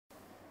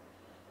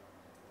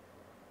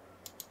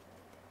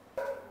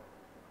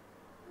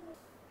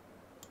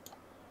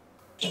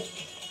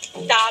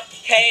Stop,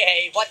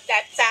 hey, what's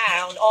that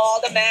sound? All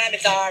the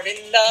mammoths are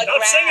in the ground.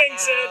 Not singing,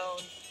 Sid.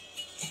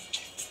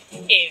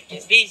 If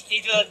your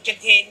species will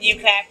continue,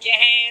 clap your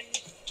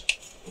hands.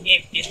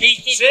 If your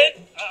species...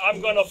 Sid,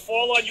 I'm gonna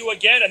fall on you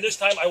again, and this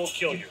time I will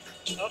kill you.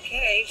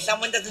 Okay,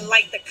 someone doesn't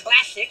like the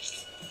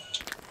classics.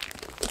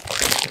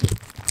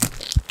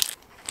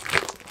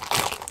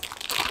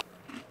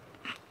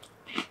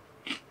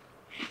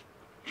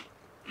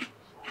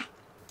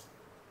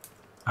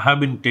 I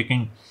have been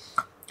taking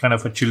kind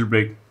of a chill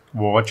break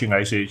watching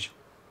Ice Age.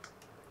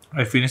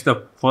 I finished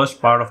the first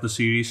part of the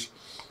series.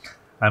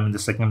 I'm in the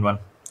second one,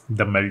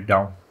 The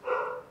Meltdown.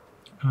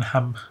 And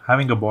I'm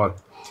having a ball.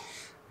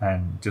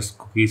 And just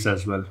cookies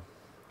as well.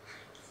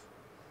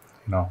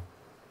 You know.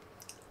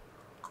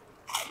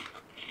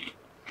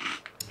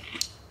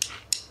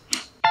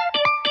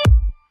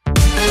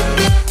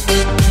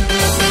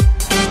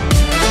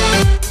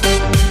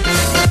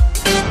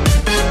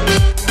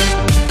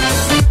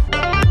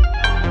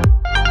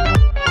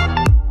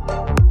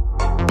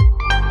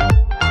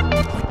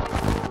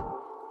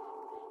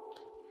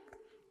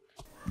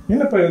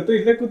 ಏನಪ್ಪ ಇವತ್ತು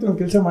ಇಲ್ಲೇ ಕೂತ್ಕೊಂಡು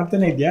ಕೆಲಸ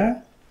ಮಾಡ್ತಾನೆ ಇದೆಯಾ?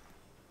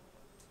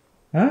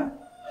 ಹಾಂ,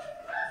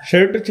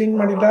 shirt change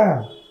ಮಾಡಿಲ್ಲ?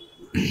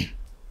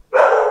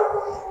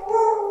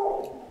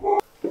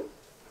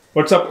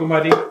 WhatsApp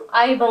ಕುಮಾರಿ.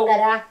 Hi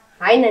ಬಂಗಾರ.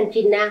 ಹಾಯ್ ನನ್ನ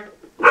ಚಿನ್ನ.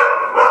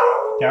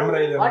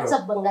 ಕ್ಯಾಮ್ರಾ ಇದೆ.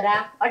 ವಾಟ್ಸಪ್ ಬಂಗಾರ.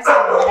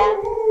 ವಾಟ್ಸಪ್ ಬಂಗಾರ.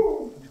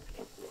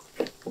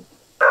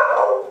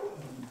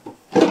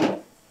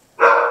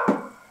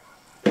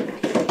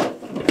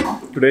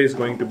 Today is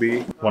going to be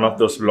one of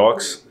those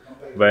vlogs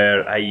where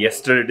I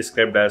yesterday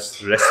described as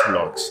rest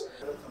vlogs.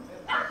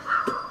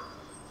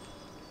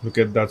 Look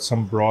at that,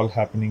 some brawl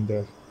happening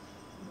there.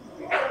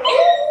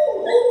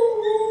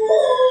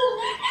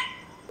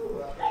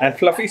 And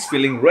Fluffy's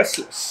feeling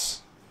restless.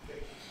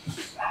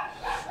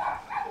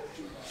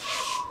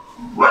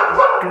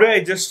 Today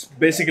I just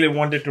basically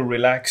wanted to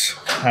relax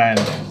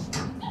and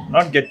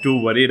not get too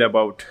worried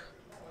about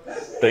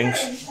things.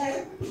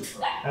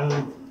 And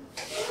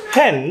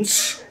hence,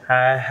 I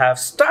have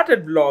started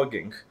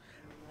vlogging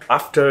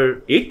after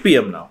 8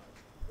 p.m. now.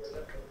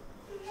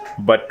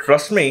 But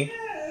trust me,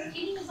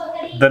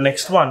 the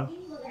next one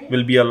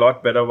will be a lot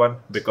better one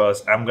because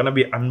I'm gonna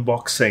be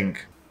unboxing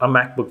a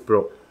MacBook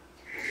Pro.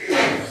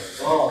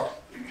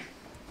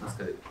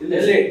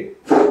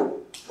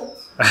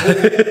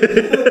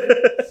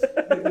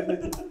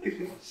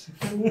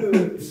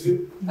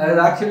 I was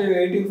actually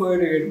waiting for you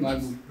to get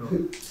MacBook Pro.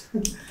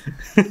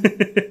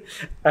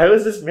 I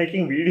was just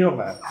making video,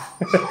 man.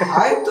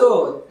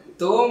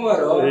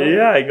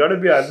 Yeah, I gotta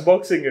be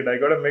unboxing it. I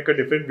gotta make a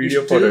different video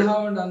for it. You still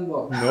haven't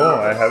unboxed? No,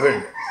 I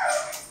haven't.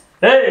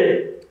 Hey!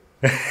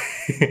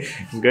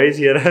 Guys,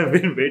 here I have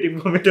been waiting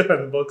for me to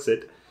unbox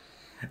it.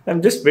 I'm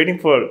just waiting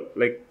for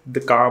like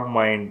the calm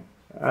mind.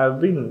 I've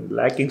been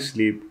lacking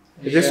sleep.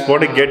 I just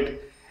want to get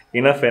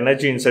enough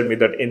energy inside me,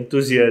 that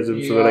enthusiasm,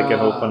 so that I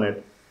can open it.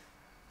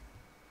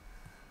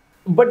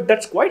 But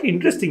that's quite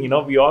interesting, you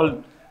know. We all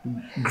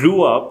grew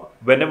up,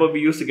 whenever we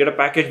used to get a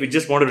package, we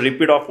just want to rip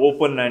it off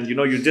open and, you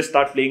know, you just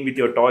start playing with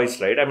your toys,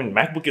 right? I mean,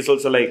 MacBook is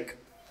also like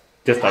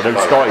just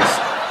adults' toys.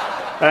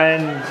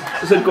 And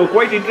so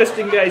quite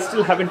interestingly, I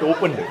still haven't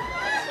opened it.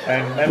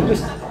 And I'm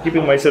just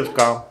keeping myself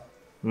calm.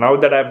 Now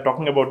that I'm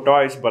talking about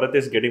toys, Bharat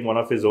is getting one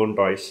of his own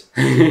toys.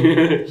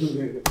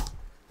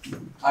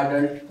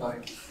 Adult toy.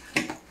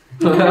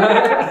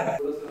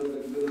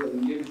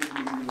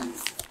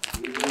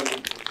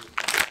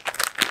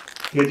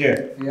 KJ,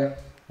 Yeah.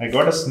 I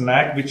got a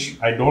snack which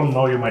I don't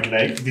know you might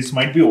like. This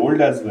might be old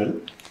as well.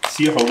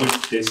 See how it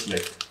tastes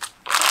like.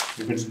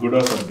 If it's good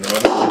or something, or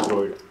I'll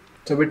throw it.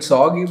 It's a bit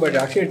soggy, but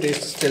actually it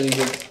tastes still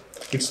good.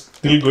 It's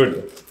still good.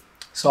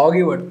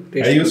 Soggy, but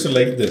tastes I used to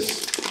like this.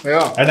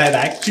 Yeah. And I'd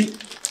actually,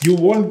 you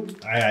won't,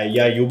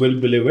 yeah, you will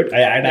believe it.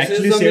 I'd This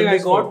actually is something saved I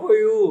this got for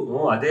you.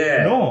 Oh, ಅದೇ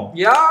No.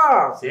 Yeah.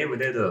 Same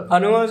ಅದೇ ಅದು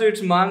Hanuman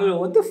sweets mango.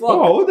 What the fuck? Oh,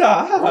 howda?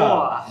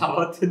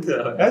 ಅವತ್ತಿಂದು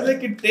I was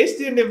like, it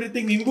tasty and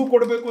everything. Ningu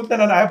kodabeku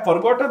anta I have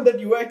forgotten that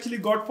you actually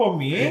got for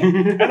me.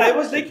 And I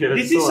was like,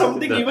 this is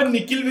something even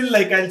Nikhil will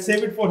like. I'll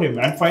save it for him.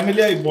 And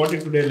finally, I bought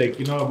it today. Like,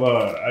 you know,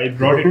 I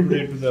brought it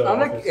today to the. I'm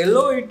like,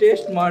 ಎಲ್ಲೋ ಈ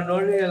taste ಮಾಡಿ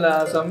ನೋಡಿ ಅಲ್ಲ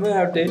somewhere I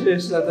have tasted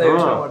it ಅಂತ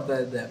ಯೋಚನೆ ಮಾಡ್ತಾ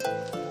ಇದ್ದೆ.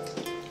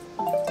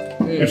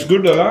 It's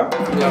good, huh?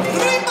 Yeah.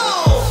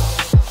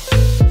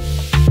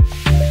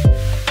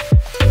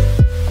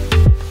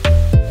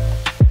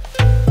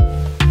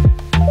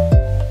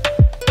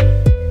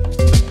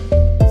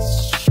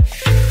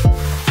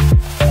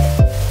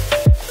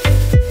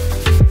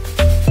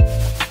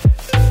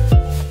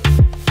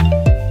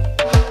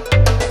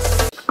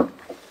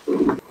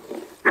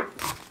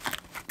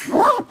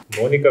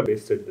 Monica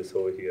pasted this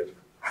over here.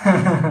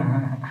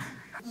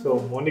 So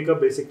Monica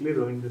basically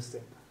ruined this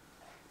thing.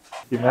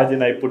 Imagine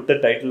I put the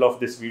title of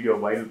this video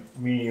while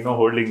me, you know,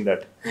 holding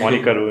that.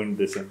 Monica ruined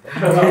this thing.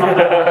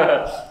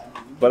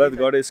 Bharat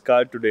got his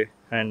car today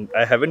and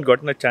I haven't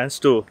gotten a chance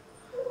to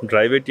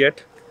drive it yet.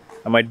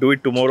 I might do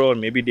it tomorrow or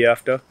maybe day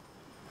after.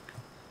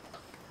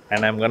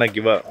 And I'm gonna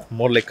give a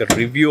more like a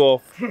review of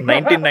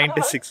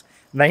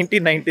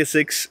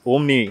 1996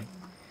 Omni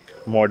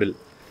model.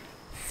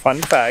 Fun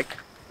fact,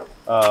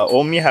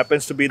 Omni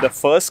happens to be the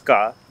first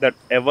car that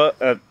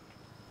ever,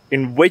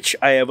 in which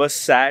I ever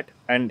sat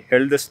and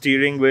held the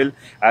steering wheel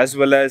as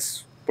well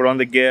as put on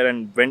the gear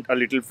and went a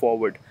little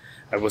forward.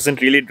 I wasn't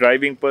really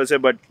driving per se,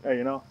 but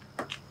you know,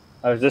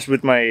 I was just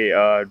with my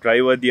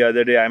driver the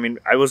other day. I mean,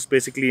 I was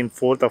basically in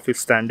 4th of 5th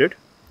standard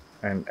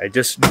and I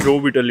just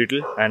drove it a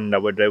little and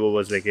our driver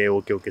was like, hey,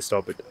 okay,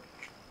 stop it.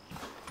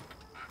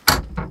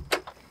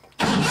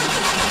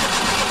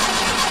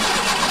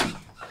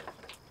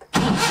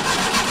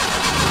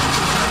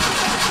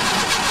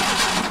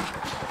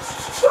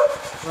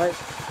 Right.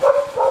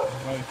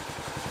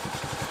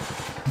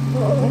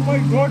 Oh my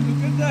god,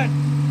 look at that!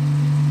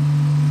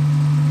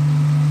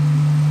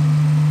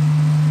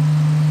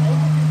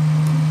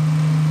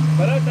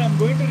 Bharat, I'm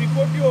going to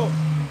report you.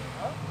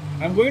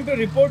 I'm going to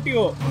report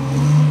you.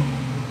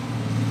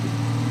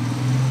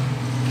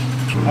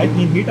 ಆಯ್ತು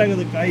ನೀನು heat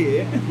ಆಗೋದು ಕಾಯಿ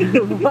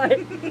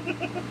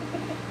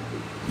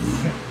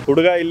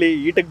ಹುಡುಗ ಇಲ್ಲಿ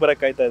ಈಟಿಗೆ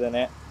ಬರಕಾಯ್ತಾ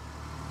ಇದ್ದಾನೆ.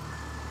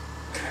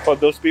 For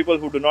those people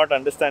who do not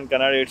understand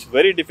Kannada, it's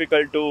very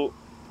difficult to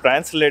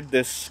translate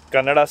this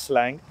Kannada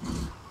slang.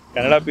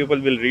 Kannada people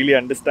will really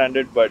understand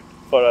it, but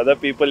for other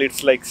people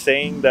it's like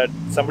saying that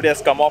somebody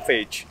has come of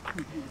age.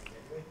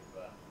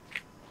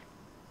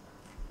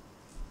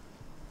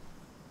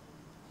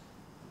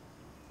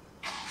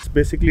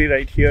 Basically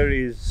right here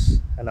is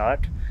an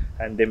art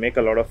and they make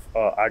a lot of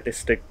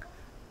artistic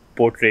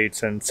portraits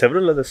and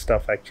several other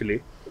stuff actually.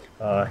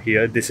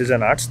 Here this is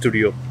an art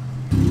studio.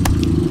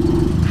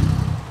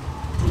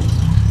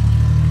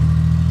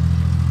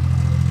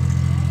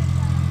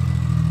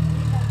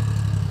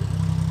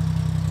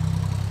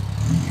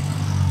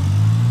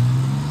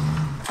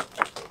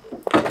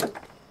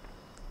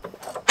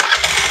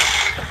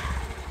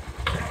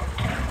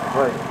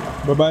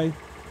 Bye bye.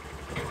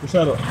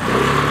 Husharo.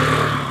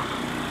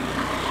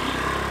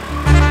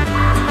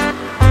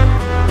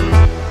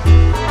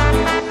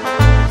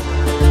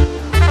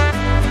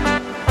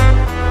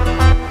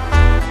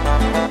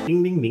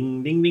 Ding ding ding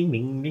ding ding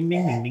ding ding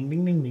ding ding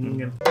ding ding ding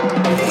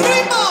ding.